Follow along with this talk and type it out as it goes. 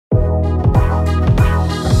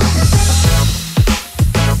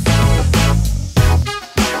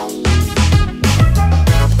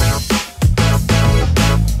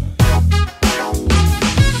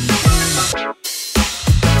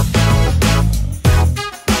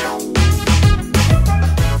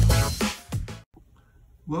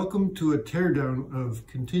Welcome to a teardown of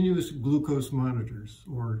continuous glucose monitors,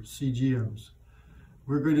 or CGMs.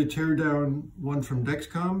 We're going to tear down one from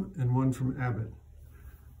Dexcom and one from Abbott.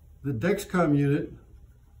 The Dexcom unit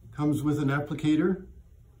comes with an applicator.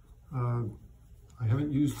 I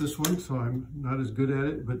haven't used this one, so I'm not as good at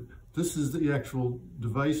it, but this is the actual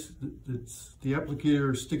device. The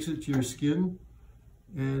applicator sticks it to your skin,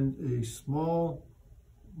 and a small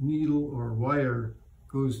needle or wire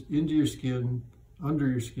goes into your skin, under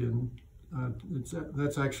your skin.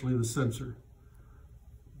 That's actually the sensor.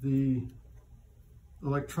 The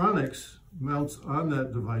electronics mounts on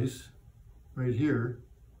that device right here.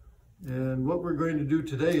 And what we're going to do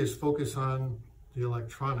today is focus on the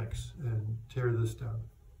electronics and tear this down.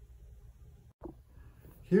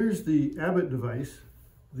 Here's the Abbott device.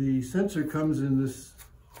 The sensor comes in this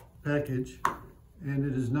package and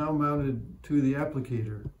it is now mounted to the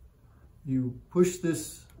applicator. You push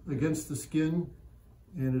this against the skin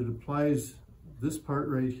and it applies this part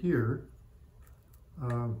right here.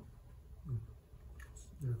 Okay,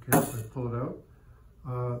 if I pull it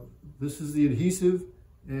out. This is the adhesive,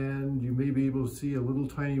 and you may be able to see a little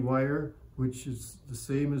tiny wire, which is the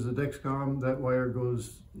same as the Dexcom. That wire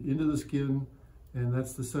goes into the skin, and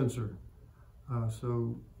that's the sensor.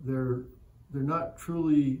 So they're not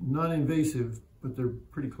truly non-invasive, but they're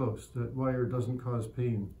pretty close. That wire doesn't cause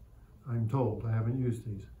pain, I'm told. I haven't used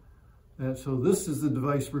these. And so this is the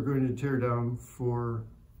device we're going to tear down for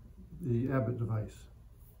the Abbott device.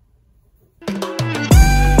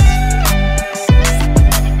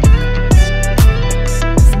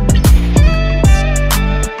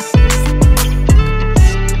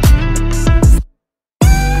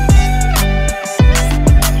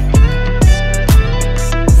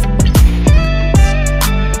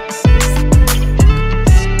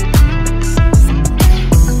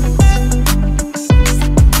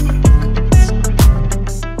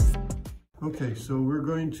 Okay, so we're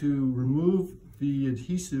going to remove the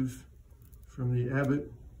adhesive from the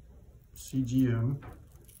Abbott CGM.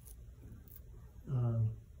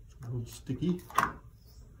 It's a little sticky.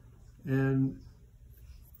 And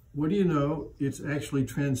what do you know? It's actually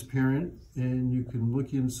transparent and you can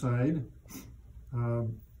look inside. The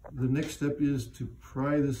next step is to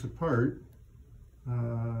pry this apart.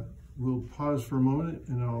 We'll pause for a moment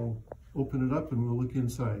and I'll open it up and we'll look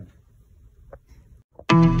inside.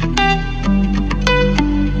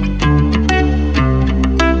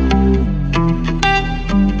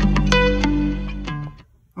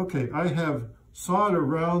 Okay, I have sawed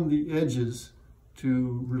around the edges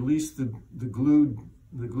to release the glue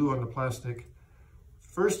on the plastic.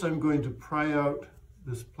 First, I'm going to pry out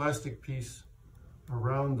this plastic piece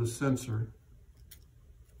around the sensor.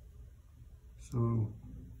 So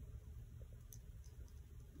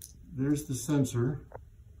there's the sensor,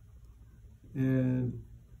 and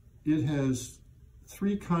it has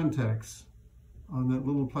 3 contacts on that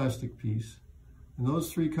little plastic piece, and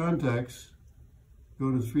those 3 contacts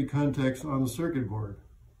go to 3 contacts on the circuit board.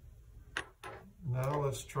 Now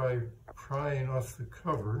let's try prying off the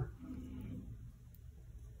cover.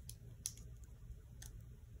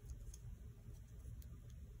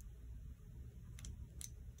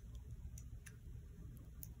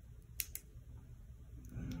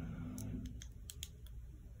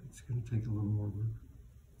 It's going to take a little more work.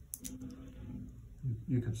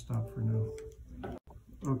 You can stop for now.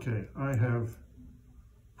 Okay, I have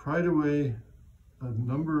pried away a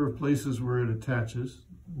number of places where it attaches.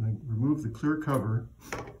 I remove the clear cover,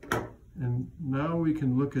 and now we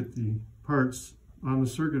can look at the parts on the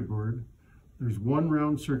circuit board. There's one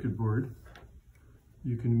round circuit board.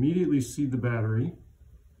 You can immediately see the battery.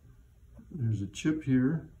 There's a chip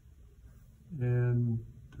here, and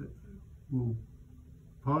we'll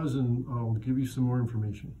pause and I'll give you some more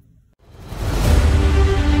information.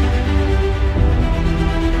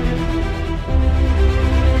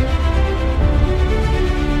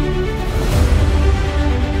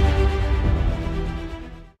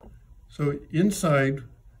 So inside,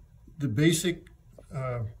 the basic,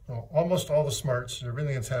 almost all the smarts,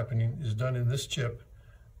 everything that's happening is done in this chip.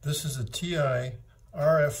 This is a TI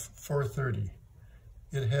RF430.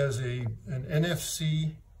 It has an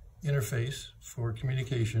NFC interface for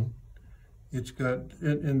communication. It's got,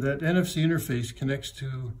 and that NFC interface connects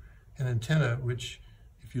to an antenna, which,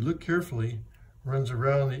 if you look carefully, runs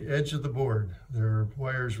around the edge of the board. There are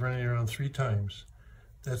wires running around 3 times.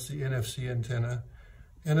 That's the NFC antenna.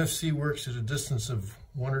 NFC works at a distance of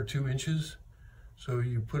 1 or 2 inches. So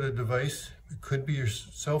you put a device, it could be your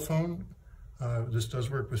cell phone. This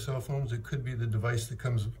does work with cell phones. It could be the device that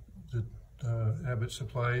comes, that Abbott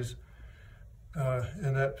supplies.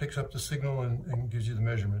 and that picks up the signal and gives you the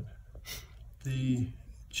measurement. The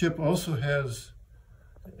chip also has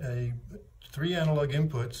 3 analog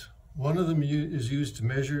inputs. One of them is used to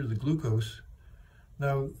measure the glucose.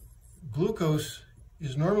 Now, glucose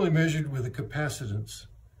is normally measured with a capacitance,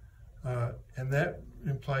 and that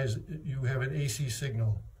implies that you have an AC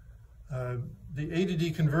signal. The A to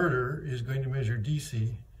D converter is going to measure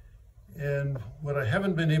DC, and what I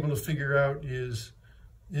haven't been able to figure out is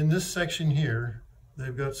in this section here,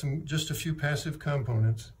 they've got just a few passive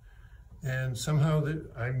components, and somehow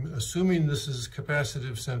I'm assuming this is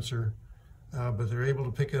capacitive sensor, but they're able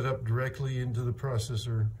to pick it up directly into the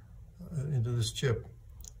processor, into this chip.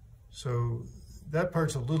 So that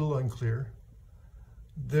part's a little unclear.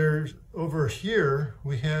 Over here,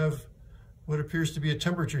 we have what appears to be a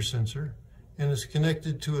temperature sensor, and it's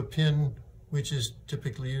connected to a pin which is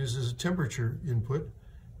typically used as a temperature input.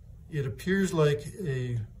 It appears like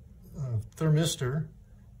a thermistor,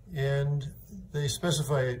 and they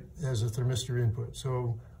specify it as a thermistor input.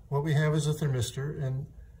 So what we have is a thermistor, and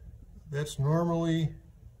that's normally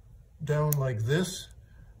down like this,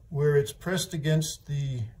 where it's pressed against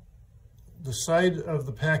the side of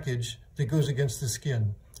the package that goes against the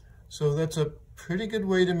skin. So that's a pretty good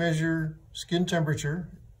way to measure skin temperature.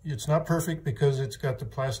 It's not perfect because it's got the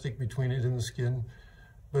plastic between it and the skin,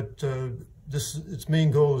 but its main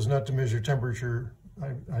goal is not to measure temperature.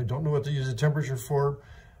 I don't know what they use the temperature for,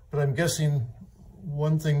 but I'm guessing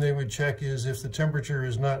one thing they would check is if the temperature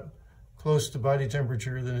is not close to body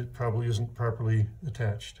temperature, then it probably isn't properly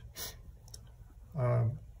attached.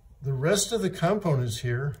 The rest of the components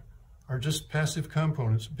here are just passive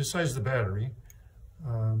components besides the battery.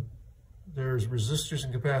 There's resistors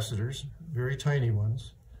and capacitors, very tiny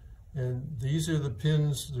ones. And these are the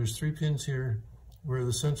pins, there's 3 pins here where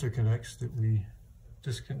the sensor connects that we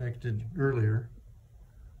disconnected earlier.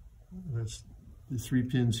 That's the 3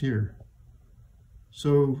 pins here.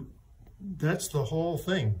 So that's the whole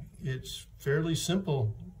thing. It's fairly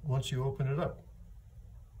simple once you open it up.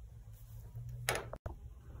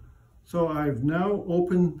 So I've now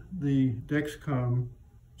opened the Dexcom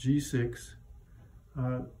G6.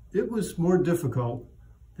 It was more difficult.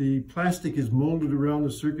 The plastic is molded around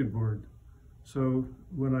the circuit board. So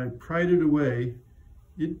when I pried it away,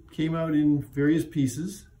 it came out in various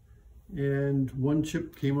pieces, and one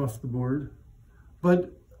chip came off the board.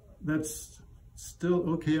 But that's still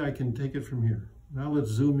okay, I can take it from here. Now let's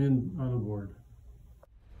zoom in on the board.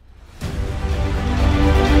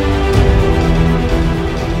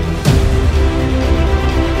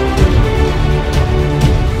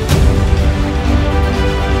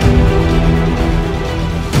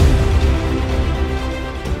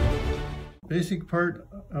 Basic part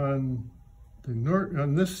on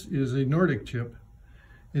this is a Nordic chip.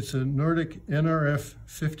 It's a Nordic NRF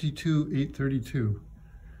 52832,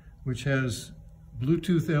 which has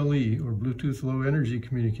Bluetooth LE, or Bluetooth Low Energy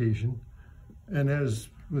Communication, and as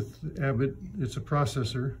with Abbott, it's a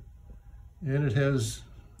processor, and it has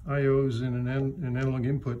IOs and analog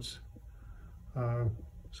inputs.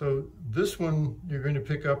 So this one you're going to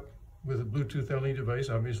pick up with a Bluetooth LE device.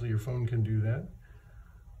 Obviously your phone can do that.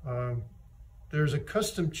 There's a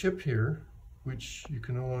custom chip here, which you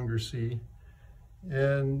can no longer see,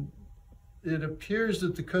 and it appears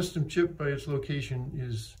that the custom chip by its location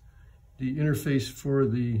is the interface for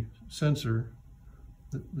the sensor.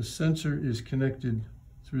 The sensor is connected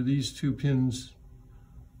through these 2 pins,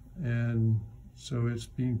 and so it's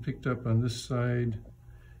being picked up on this side,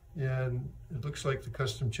 and it looks like the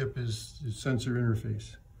custom chip is the sensor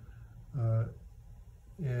interface.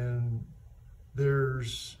 And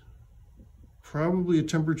there's probably a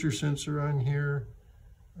temperature sensor on here.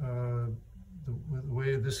 The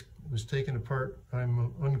way this was taken apart,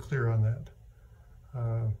 I'm unclear on that.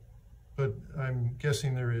 But I'm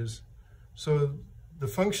guessing there is. So the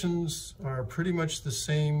functions are pretty much the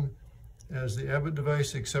same as the Abbott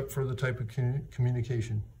device, except for the type of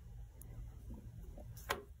communication.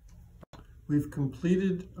 We've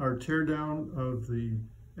completed our teardown of the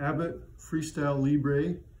Abbott FreeStyle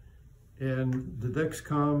Libre and the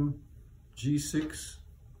Dexcom G6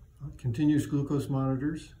 continuous glucose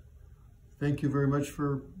monitors. Thank you very much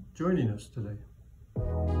for joining us today.